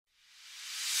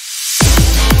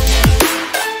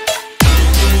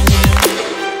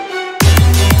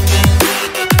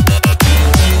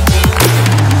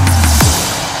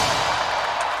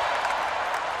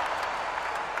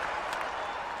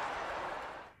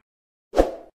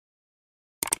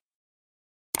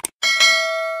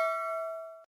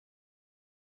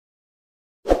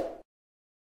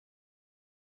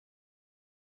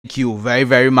Thank you very,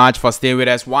 very much for staying with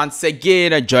us once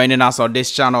again and joining us on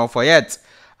this channel for yet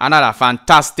another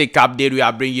fantastic update we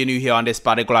are bringing you here on this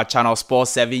particular channel,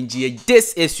 Sports 7GH.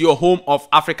 This is your home of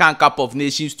African Cup of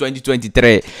Nations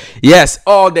 2023. Yes,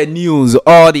 all the news,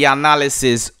 all the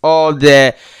analysis, all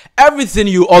the everything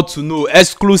you ought to know,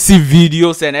 exclusive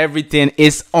videos and everything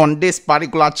is on this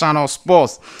particular channel,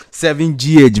 Sports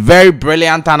 7GH. Very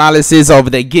brilliant analysis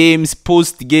of the games,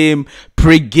 post-game,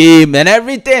 pre-game and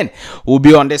everything will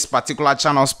be on this particular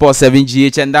channel, Sports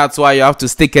 7GH, and that's why you have to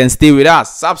stick and stay with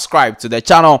us. Subscribe to the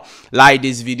channel, like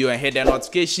this video and hit the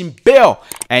notification bell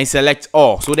and select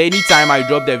all, so that anytime I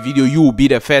drop the video you will be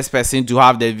the first person to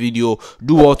have the video.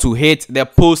 Do all to hit the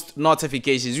post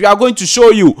notifications. We are going to show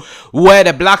you where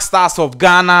the Black Stars of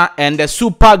Ghana and the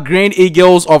Super Green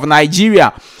Eagles of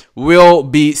Nigeria will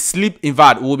be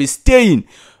will be staying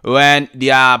when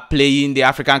they are playing the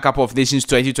African Cup of Nations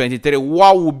 2023.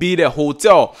 What will be the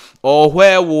hotel, or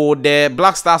where will the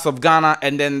Black Stars of Ghana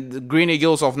and then the Green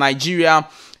Eagles of Nigeria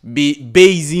be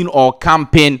basing or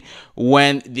camping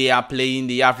when they are playing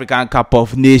the African Cup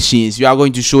of Nations? We are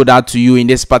going to show that to you in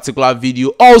this particular video.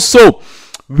 Also,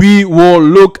 we will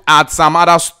look at some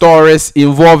other stories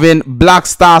involving Black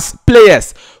Stars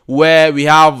players, where we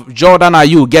have Jordan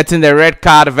Ayew getting the red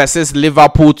card versus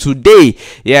Liverpool today.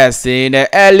 Yes, in the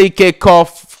early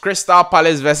kickoff, Crystal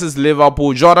Palace versus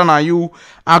Liverpool, Jordan Ayew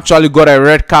actually got a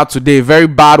red card today, very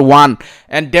bad one.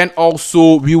 And then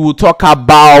also we will talk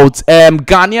about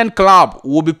Ghanaian club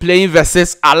will be playing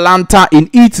versus Atalanta in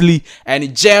Italy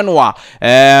and Genoa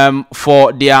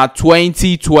for their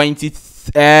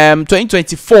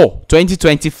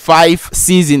 2024-2025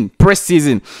 season,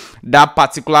 pre-season. That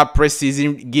particular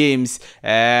pre-season games,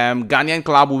 Ghanaian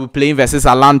club will be playing versus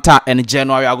Atalanta and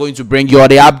Genoa. We are going to bring you all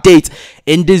the update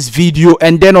in this video,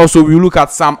 and then also we look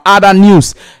at some other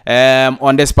news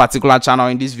on this particular channel.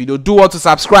 In this video, do want to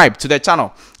subscribe to the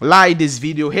channel, like this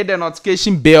video, hit the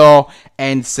notification bell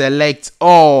and select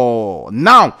all.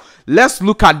 Now let's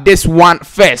look at this one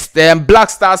first. Black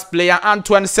Stars player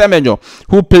Antoine Semenyo,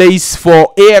 who plays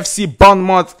for AFC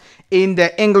Bournemouth in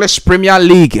the English Premier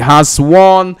League, has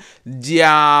won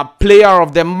their Player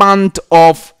of the Month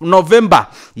of November.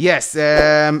 Yes,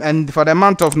 and for the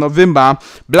month of November,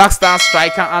 Black Stars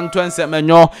striker Antoine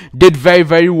Semenyo did very,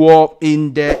 very well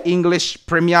in the English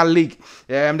Premier League.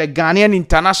 The Ghanaian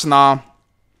international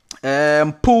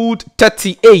pulled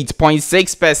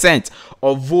 38.6%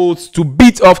 of votes to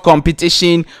beat off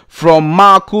competition from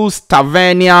Marcus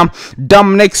Tavernier,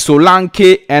 Dominic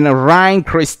Solanke and Ryan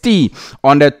Christie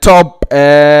on the top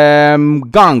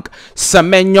gang.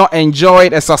 Semenyo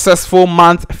enjoyed a successful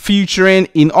month, featuring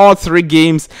in all three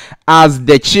games as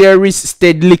the Cherries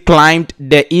steadily climbed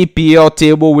the EPL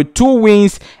table with 2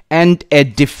 wins and a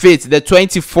defeat. The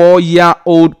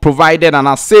 24-year-old provided an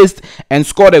assist and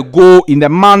scored a goal in the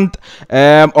month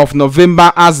of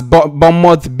November as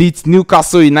Bournemouth beat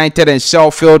Newcastle United and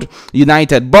Sheffield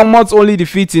United. Bournemouth's only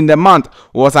defeat in the month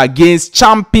was against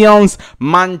champions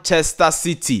Manchester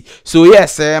City. So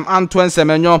yes, Antoine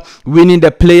Semenyo winning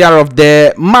the Player of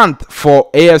the Month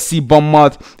for AFC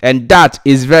Bournemouth, and that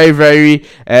is very, very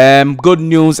good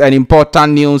news and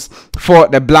important news for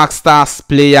the Black Stars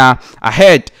player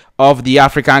ahead of the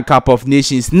African Cup of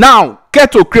Nations. Now,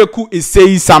 KOTOKO is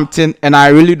saying something, and I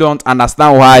really don't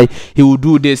understand why he will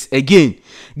do this again.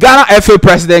 Ghana FA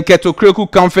President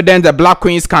KOTOKO confident the Black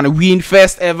Queens can win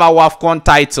first ever Afcon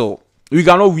title. We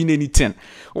cannot win anything.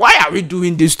 Why are we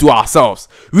doing this to ourselves?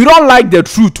 We don't like the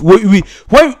truth. When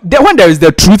there is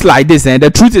the truth like this, and the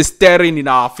truth is staring in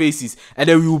our faces, and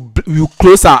then we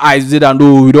close our eyes and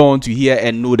know we don't want to hear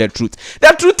and know the truth.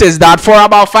 The truth is that for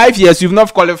about 5 years you've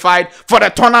not qualified for the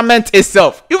tournament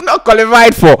itself. You've not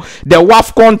qualified for the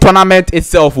Afcon tournament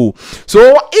itself.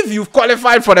 So if you've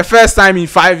qualified for the first time in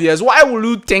 5 years, why will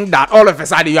you think that all of a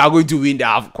sudden you are going to win the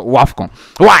Afcon?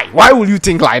 Why will you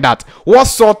think like that? What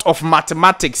sort of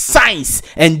mathematics, science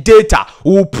and data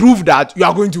will prove that you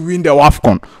are going to win the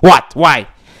Afcon? What? Why?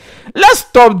 Let's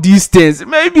stop these things.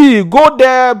 Maybe go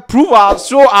there,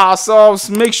 show ourselves,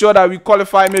 make sure that we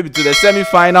qualify maybe to the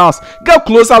semi-finals, get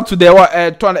closer to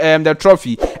the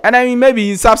trophy, and then maybe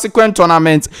in subsequent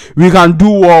tournaments we can do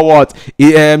what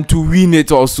to win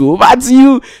it also. But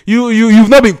you've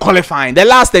not been qualifying. The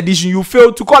last edition you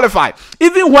failed to qualify,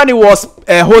 even when it was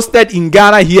hosted in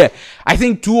Ghana here. I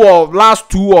think last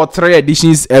 2 or 3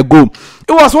 editions ago,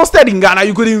 it was hosted in Ghana.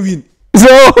 You couldn't win.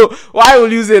 So why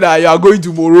will you say that you are going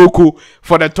to Morocco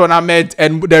for the tournament,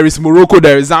 and there is Morocco,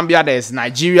 there is Zambia, there is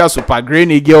Nigeria, Super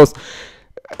Green Eagles?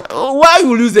 Why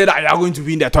will you say that you are going to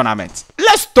win the tournament?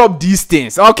 Let's stop these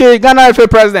things. Okay, Ghana FA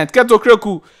president,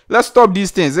 KOTOKO, let's stop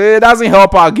these things. It doesn't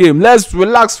help our game. Let's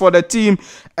relax for the team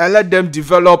and let them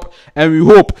develop. And we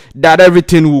hope that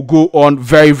everything will go on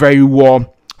very, very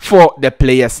well for the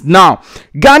players. Now,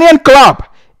 Ghanaian club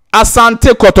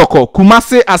Asante KOTOKO,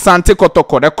 Kumasi Asante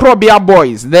KOTOKO, the Krobia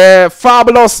boys, the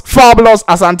fabulous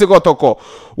Asante KOTOKO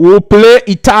will play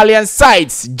Italian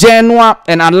sides, Genoa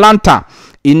and Atlanta,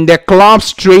 in the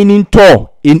club's training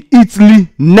tour in Italy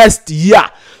next year.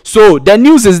 So the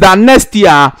news is that next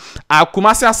year,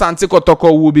 Kumasi Asante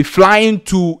KOTOKO will be flying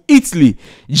to Italy,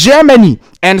 Germany,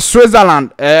 and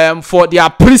Switzerland for their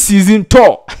pre-season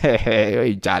tour.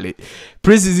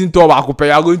 Pre-season tour,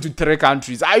 you are going to 3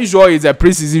 countries. Are you sure it's a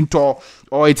pre-season tour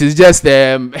or it is just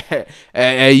a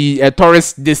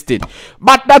tourist district?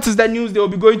 But that is the news. They will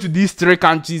be going to these 3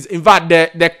 countries. In fact,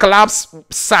 the club's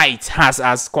site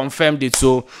has confirmed it.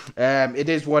 So it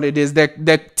is what it is.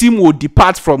 The team will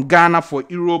depart from Ghana for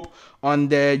Europe on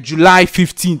the July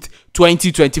 15th,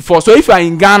 2024. So if you are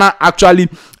in Ghana actually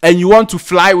and you want to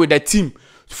fly with the team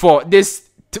for these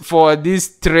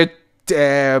 3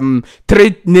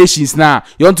 nations, now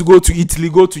you want to go to Italy,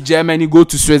 go to Germany, go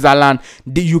to Switzerland,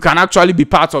 you can actually be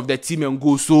part of the team and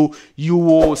go. So you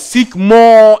will seek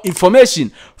more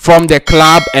information from the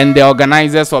club and the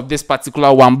organizers of this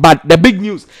particular one. But the big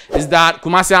news is that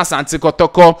Kumasi Asante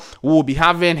KOTOKO will be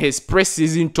having his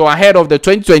pre-season tour ahead of the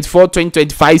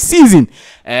 2024-2025 season.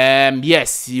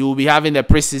 Yes, he will be having the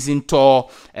pre-season tour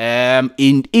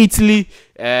in Italy,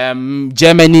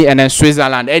 Germany, and then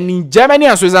Switzerland. And in Germany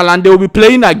and Switzerland, they will be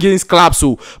playing against clubs.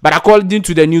 So, but according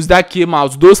to the news that came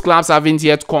out, those clubs haven't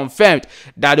yet confirmed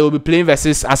that they will be playing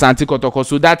versus Asante KOTOKO.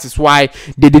 So that is why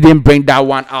they didn't bring that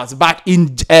one out. But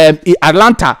in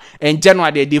Atlanta and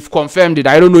Genoa, they've confirmed it.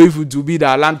 I don't know if it will be the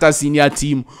Atlanta senior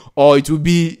team or it will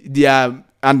be their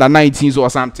under 19s or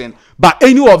something. But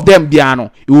any of them, Biano,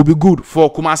 it will be good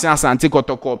for Kumasi Asante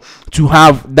KOTOKO to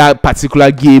have that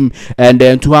particular game and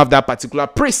then to have that particular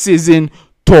pre-season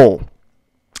tour.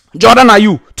 Jordan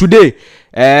Ayew today,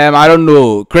 I don't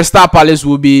know, Crystal Palace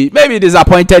will be maybe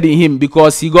disappointed in him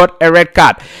because he got a red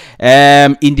card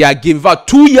in their game. In fact,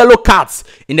 2 yellow cards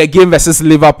in the game versus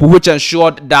Liverpool, which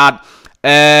ensured that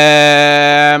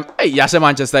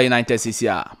Manchester United this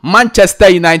year. Manchester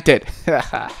United.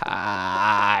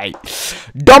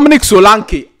 Dominic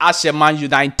Solanke as Man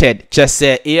United. Just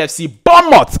say AFC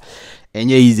Bournemouth. And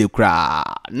yeah, easy crowd.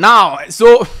 Now,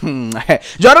 so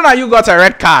Jordan Ayew got a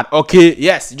red card. Okay,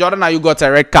 yes, Jordan Ayew got a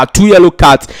red card. 2 yellow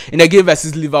cards in the game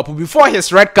versus Liverpool. Before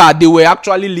his red card, they were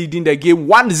actually leading the game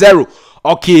 1-0.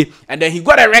 Okay, and then he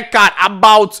got a red card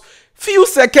about few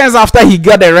seconds after he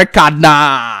got the red card.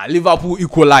 Liverpool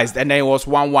equalized and then it was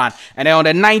 1-1. And then on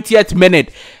the 90th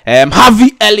minute,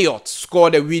 Harvey Elliott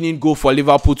scored a winning goal for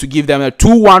Liverpool to give them a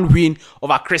 2-1 win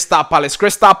over Crystal Palace.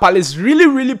 Crystal Palace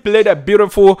really played a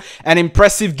beautiful and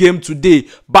impressive game today.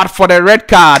 But for the red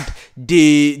card,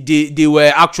 they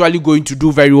were actually going to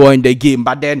do very well in the game.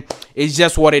 But then it's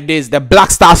just what it is. The Black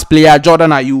Stars player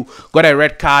Jordan Ayew got a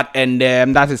red card, and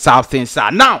that is how things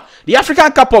are. Now, the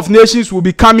African Cup of Nations will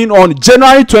be coming on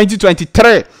January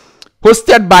 2023,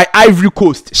 hosted by Ivory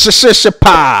Coast.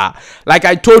 Like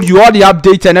I told you, all the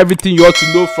updates and everything you ought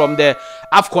to know from the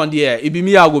Afcon there, it be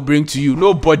me I will bring to you.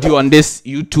 Nobody on this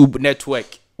YouTube network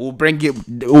will bring it,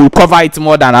 will cover it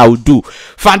more than I will do.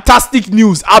 Fantastic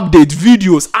news, updates,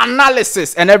 videos,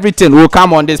 analysis, and everything will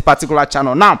come on this particular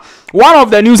channel. Now, one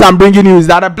of the news I'm bringing you is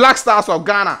that the Black Stars of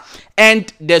Ghana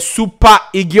and the Super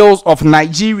Eagles of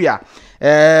Nigeria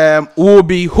will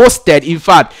be hosted. In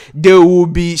fact, they will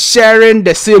be sharing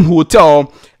the same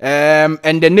hotel,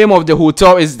 and the name of the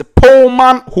hotel is the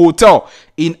Pullman Hotel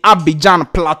in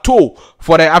Abidjan Plateau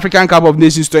for the African Cup of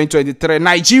Nations 2023.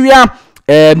 Nigeria,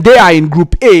 they are in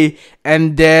Group A,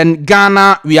 and then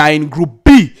Ghana, we are in Group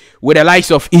B with the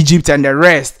likes of Egypt and the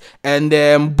rest. And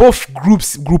both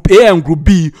groups, Group A and Group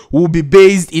B, will be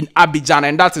based in Abidjan,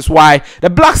 and that is why the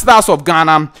Black Stars of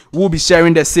Ghana will be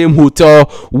sharing the same hotel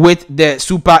with the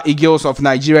Super Eagles of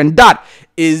Nigeria. And that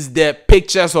is the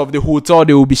pictures of the hotel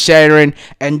they will be sharing,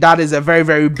 and that is a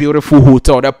very beautiful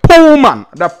hotel, the Pullman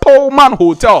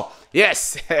Hotel.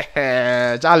 Yes,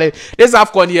 Charlie, this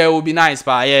Afcon here will be nice,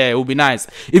 but yeah, it will be nice.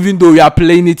 Even though we are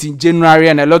playing it in January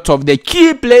and a lot of the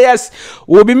key players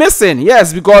will be missing,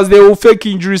 yes, because they will fake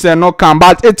injuries and not come,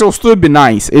 but it will still be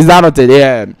nice. Is that not it?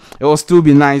 Yeah, it will still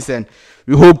be nice. And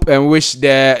we hope and wish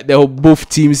the both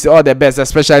teams all the best,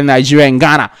 especially Nigeria and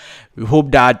Ghana. We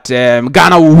hope that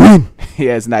Ghana will win.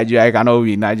 Yes, Nigeria cannot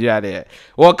win. Nigeria, the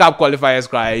World Cup qualifiers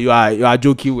cry. You are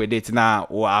joking with it now,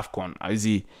 or Afcon. I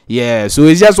see. Yeah, so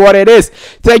it's just what it is.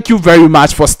 Thank you very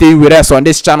much for staying with us on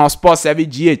this channel, Sports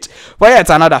 7GH. For yet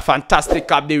another fantastic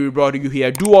update we brought you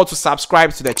here. Do also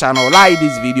subscribe to the channel, like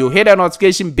this video, hit the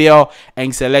notification bell,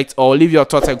 and select or leave your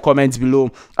thoughts and comments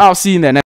below. I'll see you in the next.